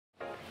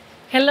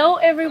Hello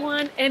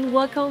everyone and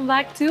welcome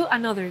back to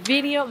another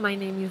video. My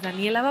name is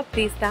Daniela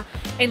Baptista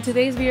and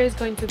today's video is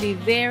going to be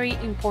very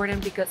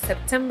important because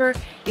September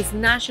is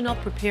National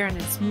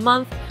Preparedness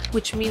Month,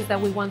 which means that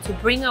we want to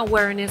bring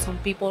awareness on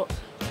people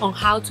on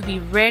how to be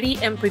ready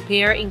and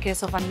prepare in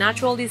case of a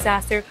natural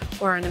disaster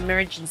or an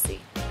emergency.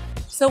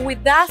 So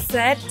with that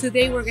said,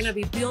 today we're going to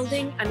be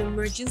building an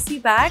emergency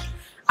bag.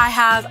 I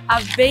have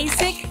a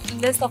basic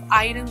list of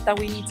items that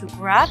we need to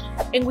grab,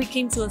 and we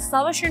came to a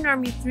Salvation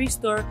Army thrift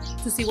store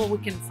to see what we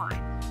can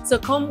find. So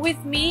come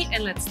with me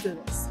and let's do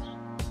this.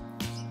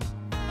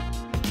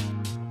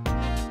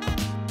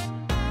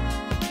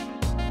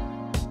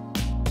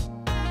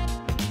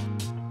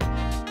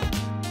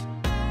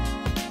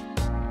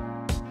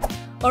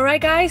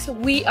 Alright guys,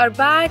 we are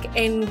back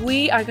and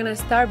we are gonna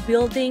start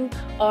building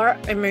our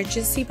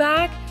emergency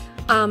bag.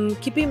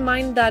 Keep in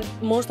mind that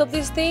most of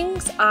these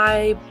things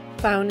I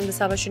found in the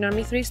Salvation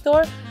Army thrift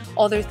store.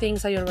 Other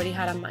things I already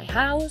had at my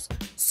house.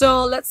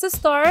 So let's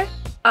start.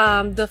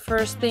 The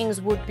first things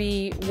would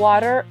be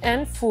water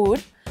and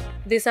food.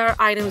 These are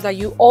items that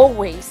you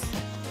always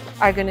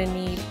are gonna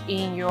need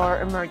in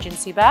your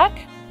emergency bag.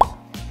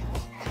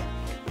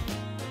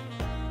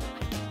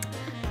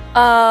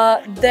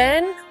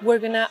 Then we're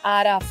gonna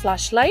add a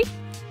flashlight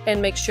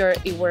and make sure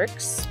it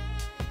works.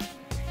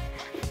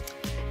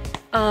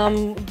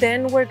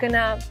 Then we're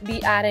gonna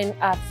be adding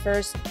a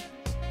first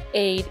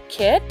aid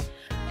kit,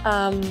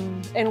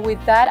 and with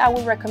that I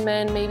would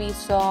recommend maybe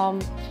some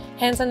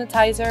hand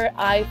sanitizer.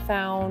 I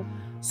found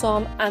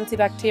some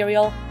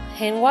antibacterial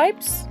hand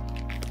wipes,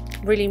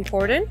 really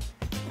important.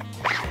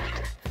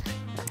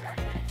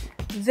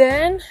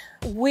 Then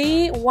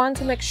we want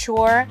to make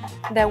sure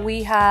that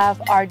we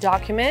have our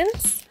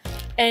documents,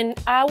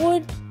 and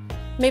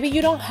maybe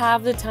you don't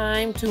have the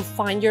time to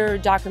find your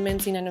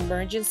documents in an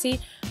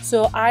emergency,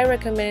 so I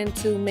recommend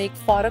to make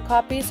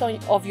photocopies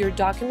of your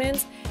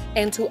documents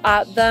and to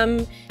add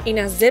them in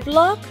a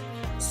Ziploc,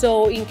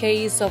 so in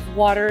case of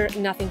water,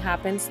 nothing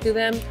happens to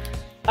them.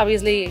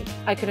 Obviously,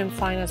 I couldn't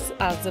find a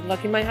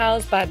Ziploc in my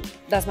house, but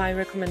that's my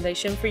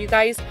recommendation for you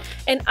guys.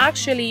 And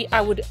actually,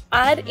 I would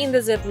add in the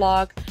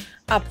Ziploc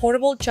a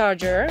portable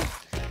charger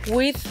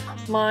with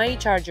my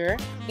charger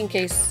in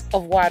case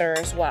of water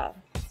as well.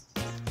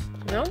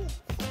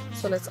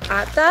 So let's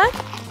add that.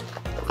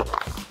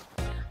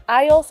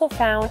 I also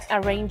found a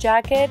rain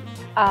jacket.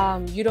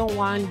 You don't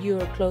want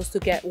your clothes to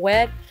get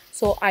wet,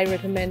 so I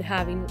recommend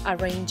having a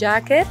rain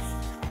jacket.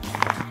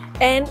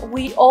 And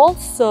we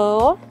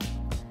also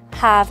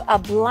have a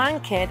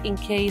blanket in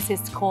case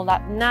it's cold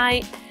at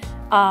night.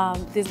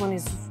 This one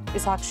is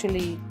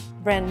actually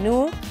brand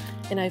new,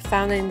 and I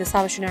found it in the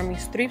Salvation Army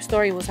thrift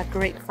store. It was a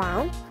great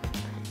find.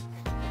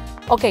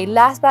 Okay,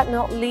 last but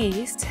not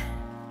least,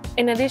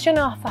 in addition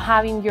of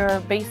having your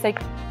basic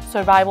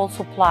survival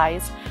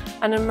supplies,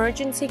 an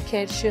emergency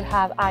kit should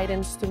have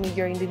items to meet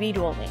your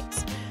individual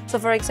needs. So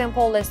for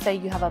example, let's say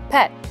you have a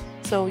pet,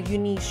 so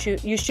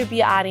you should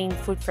be adding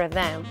food for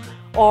them.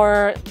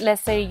 Or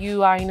let's say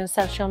you are in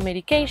essential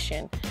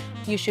medication,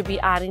 you should be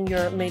adding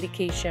your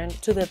medication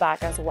to the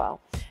bag as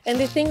well. And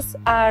these things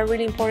are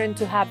really important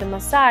to have them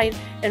aside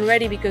and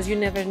ready, because you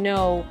never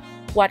know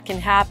what can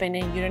happen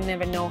and you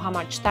never know how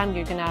much time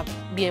you're gonna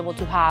be able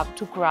to have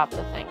to grab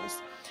the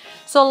things.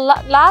 So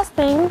last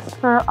things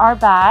for our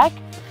bag: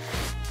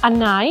 a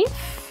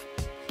knife,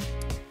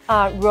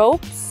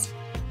 ropes,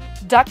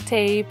 duct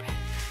tape,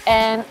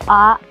 and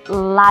a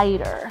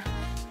lighter.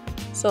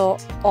 So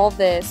all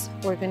this,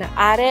 we're gonna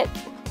add it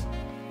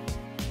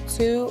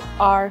to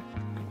our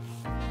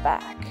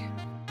bag.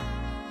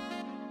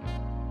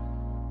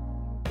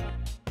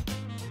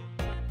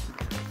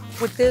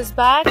 With this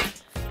bag,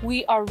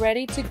 we are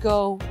ready to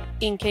go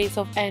in case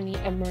of any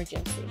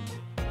emergency.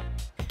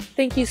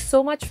 Thank you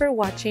so much for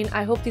watching.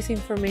 I hope this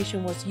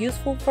information was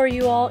useful for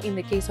you all in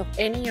the case of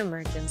any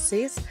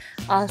emergencies.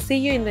 I'll see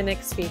you in the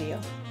next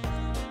video.